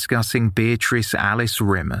Devlin discussing Beatrice Alice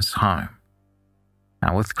Rimmer's home.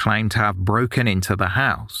 Howarth claimed to have broken into the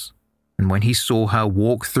house, and when he saw her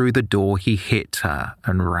walk through the door, he hit her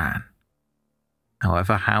and ran.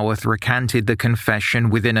 However, Howarth recanted the confession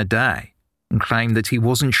within a day and claimed that he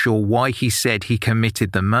wasn't sure why he said he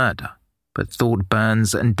committed the murder, but thought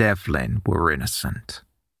Burns and Devlin were innocent.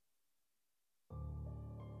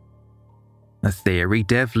 A theory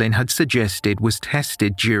Devlin had suggested was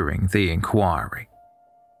tested during the inquiry.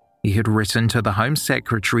 He had written to the Home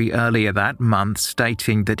Secretary earlier that month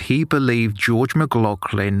stating that he believed George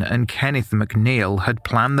McLaughlin and Kenneth McNeil had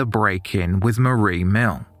planned the break-in with Marie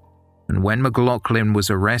Milne, and when McLaughlin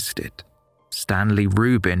was arrested, Stanley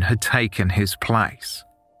Rubin had taken his place,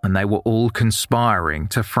 and they were all conspiring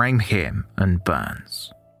to frame him and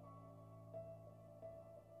Burns.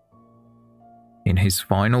 In his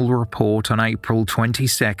final report on April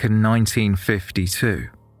 22, 1952,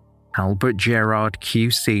 Albert Gerard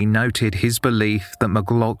QC noted his belief that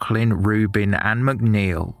McLaughlin, Rubin and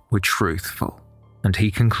McNeil were truthful, and he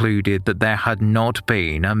concluded that there had not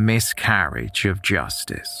been a miscarriage of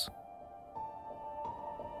justice.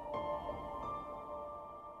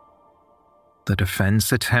 The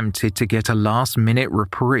defense attempted to get a last-minute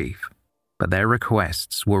reprieve, but their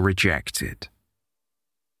requests were rejected.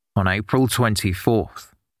 On April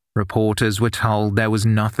 24th, reporters were told there was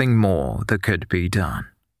nothing more that could be done.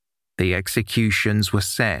 The executions were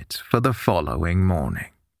set for the following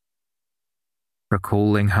morning.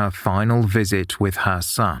 Recalling her final visit with her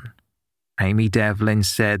son, Amy Devlin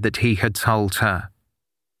said that he had told her,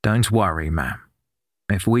 "Don't worry, ma'am.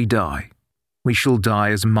 If we die, we shall die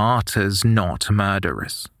as martyrs, not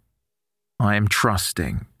murderers. I am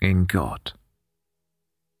trusting in God."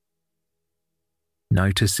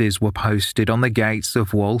 Notices were posted on the gates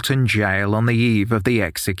of Walton Jail on the eve of the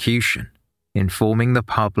execution, informing the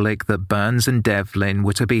public that Burns and Devlin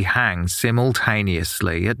were to be hanged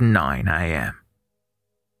simultaneously at 9 a.m.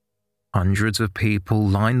 Hundreds of people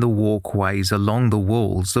lined the walkways along the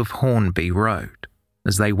walls of Hornby Road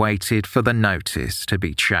as they waited for the notice to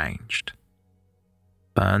be changed.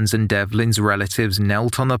 Burns and Devlin's relatives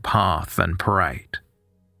knelt on the path and prayed.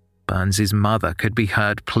 Burns's mother could be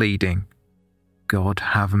heard pleading, "God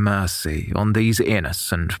have mercy on these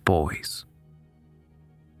innocent boys."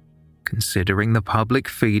 Considering the public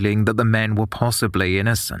feeling that the men were possibly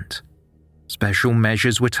innocent, special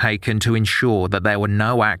measures were taken to ensure that there were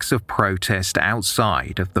no acts of protest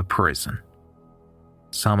outside of the prison.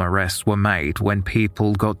 Some arrests were made when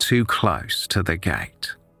people got too close to the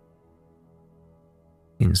gate.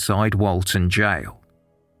 Inside Walton Jail,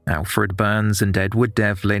 Alfred Burns and Edward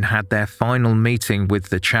Devlin had their final meeting with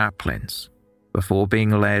the chaplains before being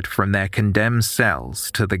led from their condemned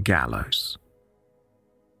cells to the gallows.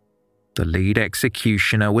 The lead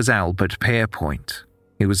executioner was Albert Pierpoint,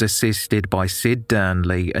 who was assisted by Sid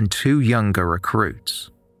Durnley and two younger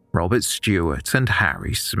recruits, Robert Stewart and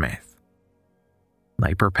Harry Smith.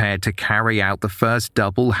 They prepared to carry out the first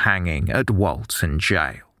double hanging at Walton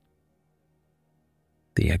Jail.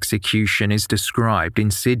 The execution is described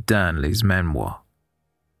in Sid Durnley's memoir.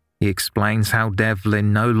 He explains how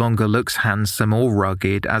Devlin no longer looks handsome or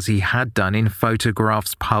rugged as he had done in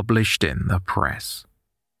photographs published in the press.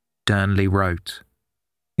 Durnley wrote,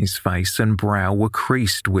 "His face and brow were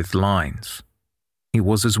creased with lines. He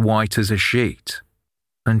was as white as a sheet,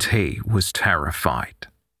 and he was terrified."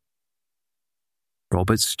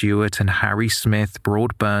 Robert Stewart and Harry Smith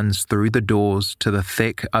brought Burns through the doors to the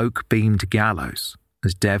thick oak-beamed gallows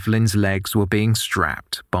as Devlin's legs were being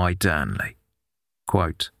strapped by Durnley.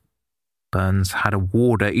 Quote, "Burns had a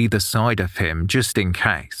warder either side of him just in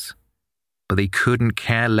case, but the couldn't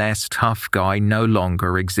care less tough guy no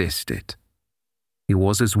longer existed. He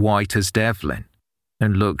was as white as Devlin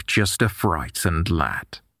and looked just a frightened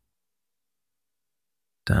lad."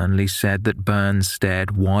 Durnley said that Burns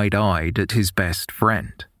stared wide-eyed at his best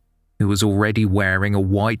friend, who was already wearing a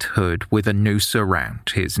white hood with a noose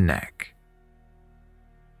around his neck.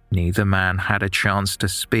 Neither man had a chance to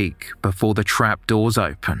speak before the trapdoors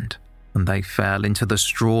opened, and they fell into the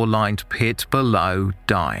straw-lined pit below,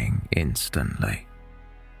 dying instantly.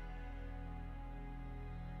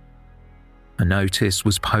 A notice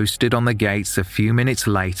was posted on the gates a few minutes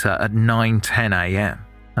later at 9:10 a.m,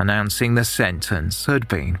 announcing the sentence had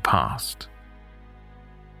been passed.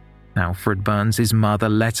 Alfred Burns' mother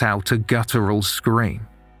let out a guttural scream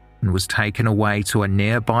and was taken away to a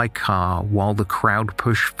nearby car while the crowd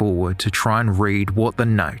pushed forward to try and read what the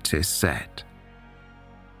notice said.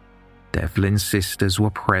 Devlin's sisters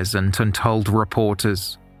were present and told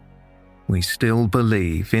reporters, "We still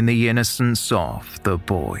believe in the innocence of the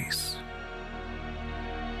boys."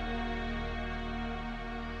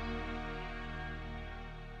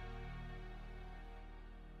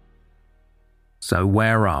 So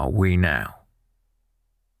where are we now?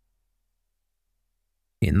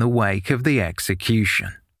 In the wake of the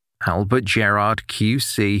execution, Albert Gerard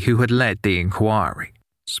QC, who had led the inquiry,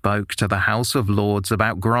 spoke to the House of Lords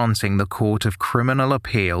about granting the Court of Criminal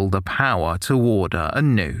Appeal the power to order a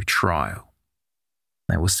new trial.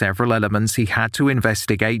 There were several elements he had to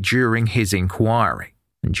investigate during his inquiry,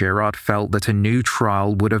 and Gerard felt that a new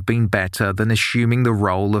trial would have been better than assuming the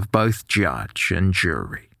role of both judge and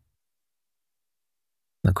jury.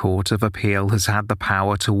 The Court of Appeal has had the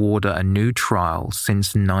power to order a new trial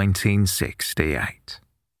since 1968.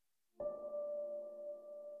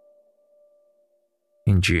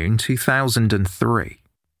 In June 2003,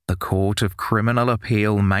 the Court of Criminal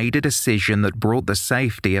Appeal made a decision that brought the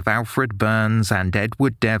safety of Alfred Burns and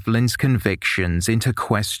Edward Devlin's convictions into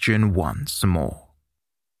question once more.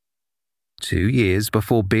 2 years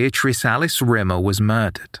before Beatrice Alice Rimmer was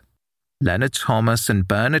murdered, Leonard Thomas and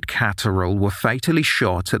Bernard Catterall were fatally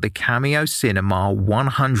shot at the Cameo Cinema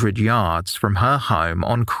 100 yards from her home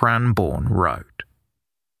on Cranbourne Road.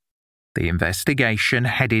 The investigation,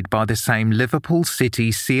 headed by the same Liverpool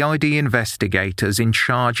City CID investigators in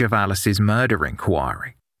charge of Alice's murder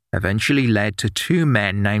inquiry, eventually led to two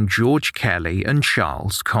men named George Kelly and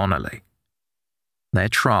Charles Connolly. Their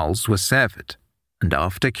trials were severed, and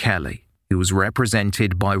after Kelly, who was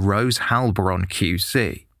represented by Rose Halbron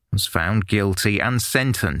QC, was found guilty and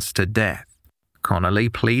sentenced to death, Connolly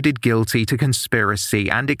pleaded guilty to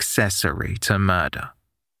conspiracy and accessory to murder.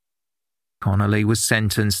 Connolly was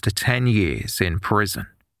sentenced to 10 years in prison.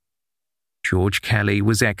 George Kelly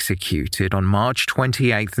was executed on March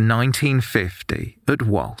 28, 1950 at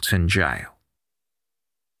Walton Jail.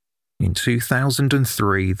 In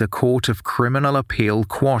 2003, the Court of Criminal Appeal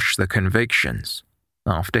quashed the convictions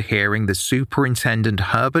after hearing that Superintendent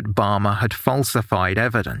Herbert Balmer had falsified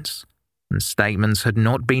evidence and statements had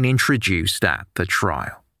not been introduced at the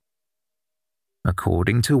trial.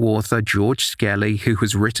 According to author George Skelly, who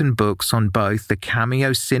has written books on both the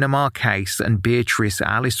Cameo Cinema case and Beatrice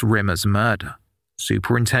Alice Rimmer's murder,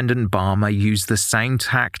 Superintendent Balmer used the same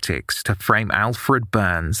tactics to frame Alfred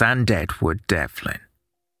Burns and Edward Devlin.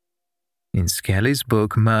 In Skelly's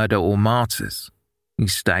book Murder or Martyrs, he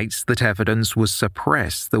states that evidence was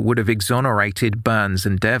suppressed that would have exonerated Burns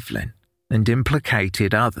and Devlin and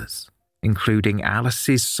implicated others, including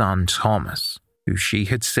Alice's son Thomas, who she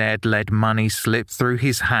had said let money slip through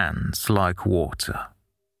his hands like water.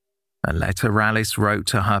 A letter Alice wrote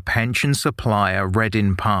to her pension supplier read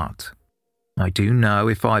in part, "I do know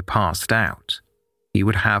if I passed out, he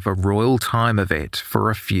would have a royal time of it for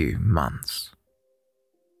a few months."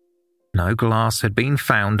 No glass had been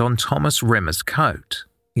found on Thomas Rimmer's coat,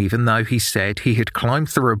 even though he said he had climbed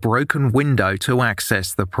through a broken window to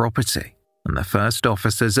access the property, and the first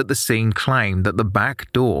officers at the scene claimed that the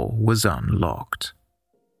back door was unlocked.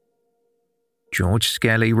 George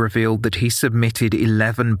Skelly revealed that he submitted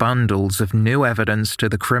 11 bundles of new evidence to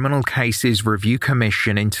the Criminal Cases Review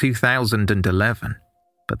Commission in 2011,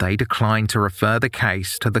 but they declined to refer the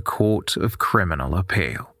case to the Court of Criminal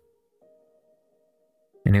Appeal.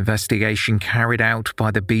 An investigation carried out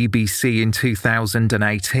by the BBC in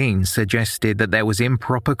 2018 suggested that there was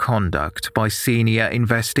improper conduct by senior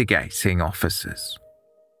investigating officers.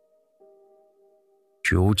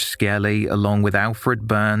 George Skelly, along with Alfred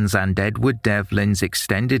Burns and Edward Devlin's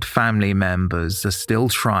extended family members, are still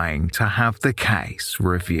trying to have the case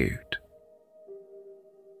reviewed.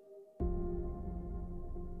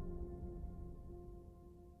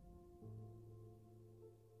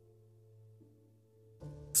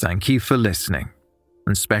 Thank you for listening,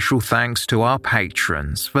 and special thanks to our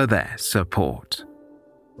patrons for their support.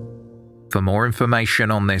 For more information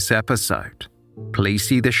on this episode, please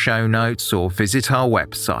see the show notes or visit our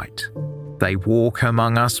website,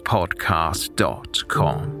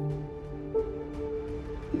 theywalkamonguspodcast.com.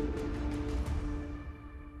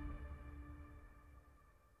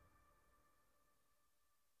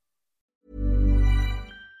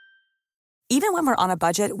 Even when we're on a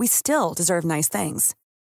budget, we still deserve nice things.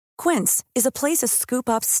 Quince is a place to scoop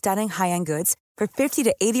up stunning high-end goods for 50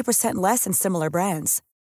 to 80% less than similar brands.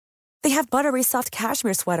 They have buttery soft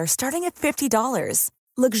cashmere sweaters starting at $50,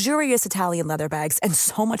 luxurious Italian leather bags, and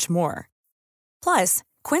so much more. Plus,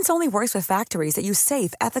 Quince only works with factories that use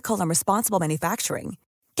safe, ethical, and responsible manufacturing.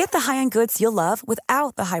 Get the high-end goods you'll love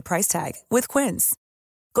without the high price tag with Quince.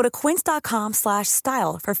 Go to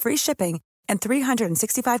quince.com/style for free shipping and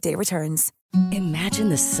 365-day returns. Imagine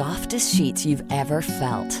the softest sheets you've ever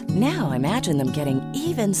felt. Now imagine them getting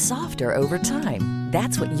even softer over time.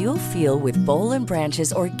 That's what you'll feel with Boll &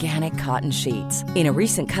 Branch's organic cotton sheets. In a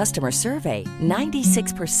recent customer survey,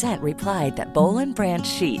 96% replied that Boll & Branch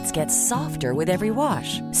sheets get softer with every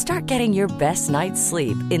wash. Start getting your best night's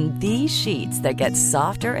sleep in these sheets that get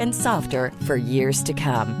softer and softer for years to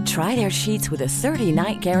come. Try their sheets with a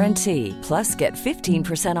 30-night guarantee. Plus, get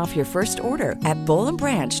 15% off your first order at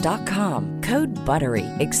bollandbranch.com. Code BUTTERY.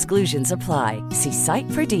 Exclusions apply. See site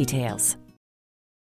for details.